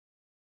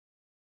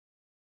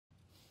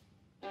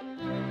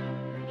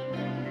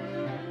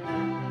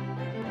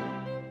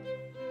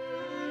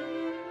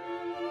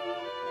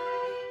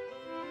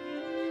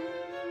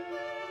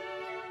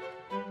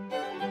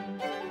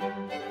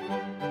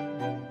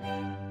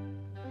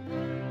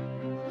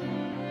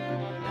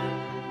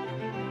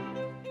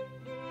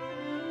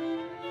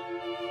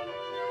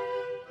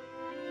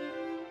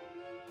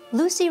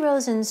Lucie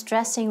Rosen's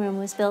dressing room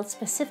was built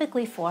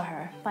specifically for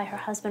her by her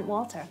husband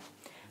Walter.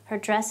 Her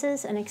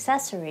dresses and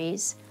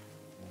accessories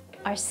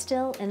are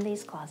still in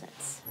these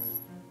closets.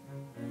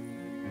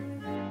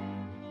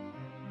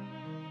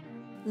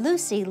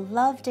 Lucie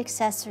loved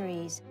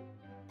accessories,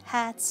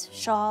 hats,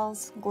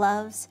 shawls,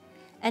 gloves,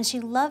 and she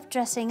loved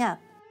dressing up.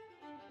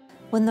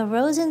 When the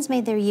Rosens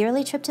made their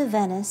yearly trip to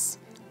Venice,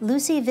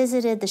 Lucie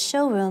visited the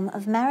showroom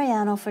of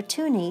Mariano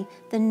Fortuny,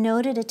 the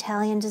noted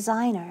Italian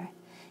designer.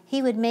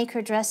 He would make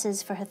her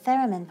dresses for her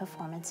theremin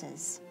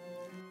performances.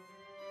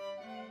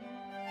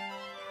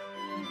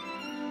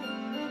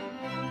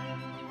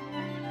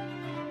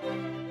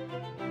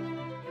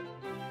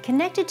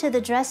 Connected to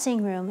the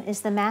dressing room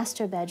is the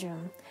master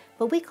bedroom,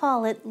 but we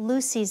call it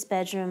Lucie's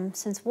bedroom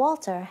since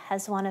Walter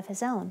has one of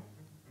his own.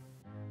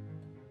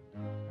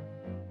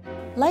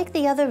 Like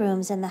the other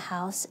rooms in the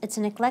house, it's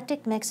an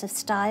eclectic mix of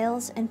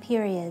styles and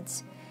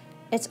periods.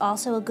 It's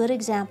also a good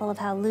example of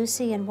how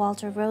Lucie and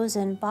Walter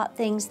Rosen bought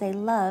things they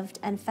loved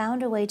and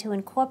found a way to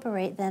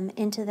incorporate them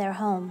into their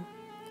home.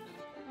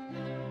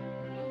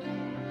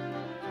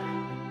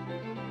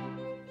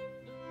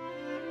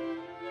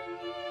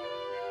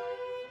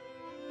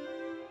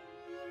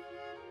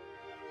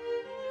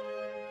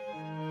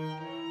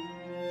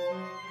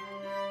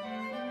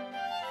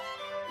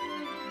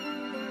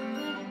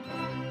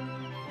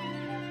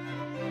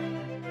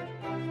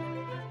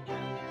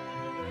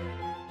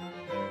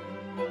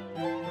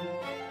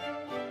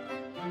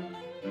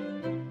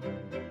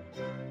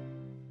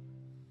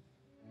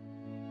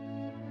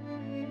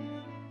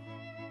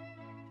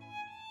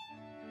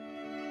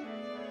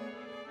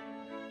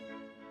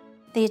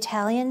 The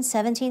Italian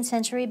 17th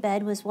century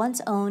bed was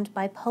once owned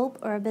by Pope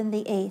Urban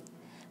VIII,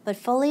 but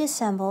fully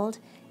assembled,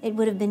 it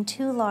would have been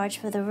too large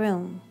for the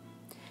room.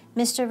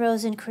 Mr.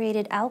 Rosen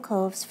created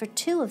alcoves for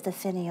 2 of the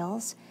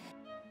finials,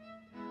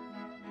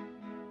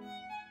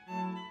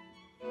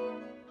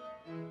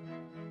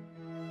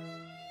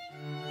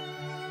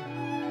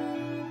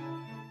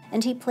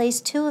 and he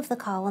placed 2 of the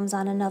columns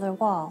on another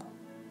wall.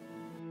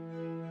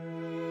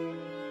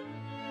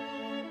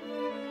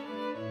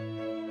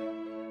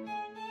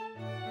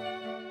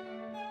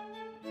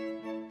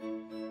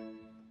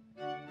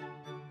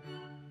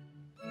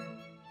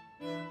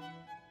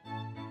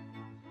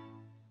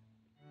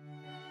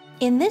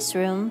 In this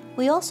room,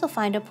 we also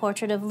find a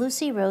portrait of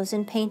Lucie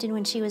Rosen painted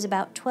when she was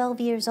about 12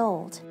 years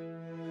old.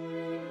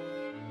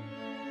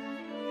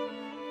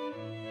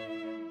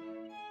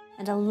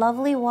 And a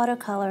lovely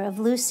watercolor of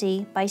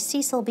Lucie by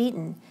Cecil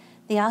Beaton,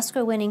 the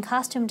Oscar-winning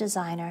costume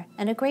designer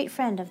and a great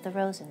friend of the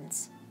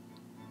Rosens.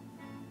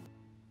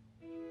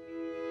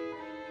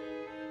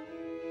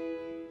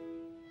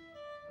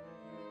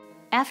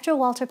 After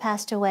Walter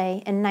passed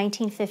away in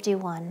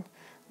 1951,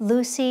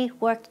 Lucie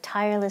worked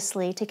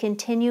tirelessly to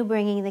continue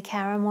bringing the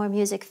Caramoor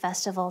Music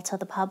Festival to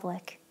the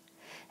public.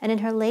 And in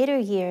her later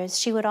years,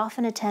 she would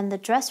often attend the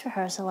dress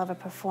rehearsal of a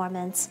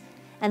performance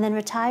and then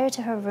retire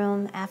to her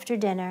room after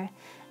dinner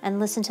and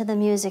listen to the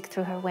music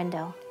through her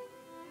window.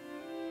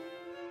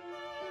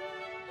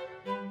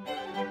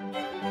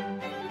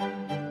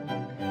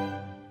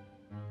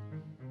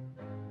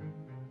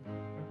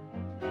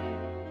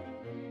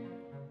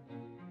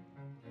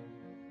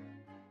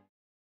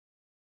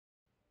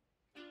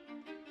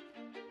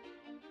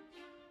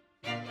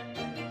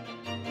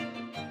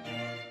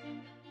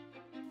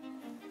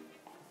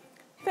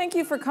 Thank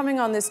you for coming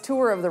on this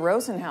tour of the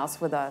Rosen House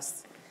with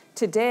us.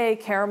 Today,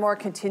 Caramoor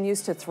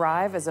continues to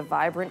thrive as a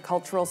vibrant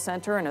cultural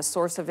center and a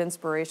source of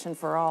inspiration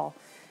for all.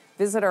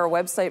 Visit our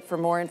website for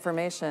more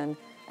information,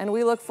 and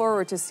we look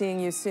forward to seeing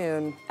you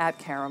soon at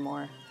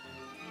Caramoor.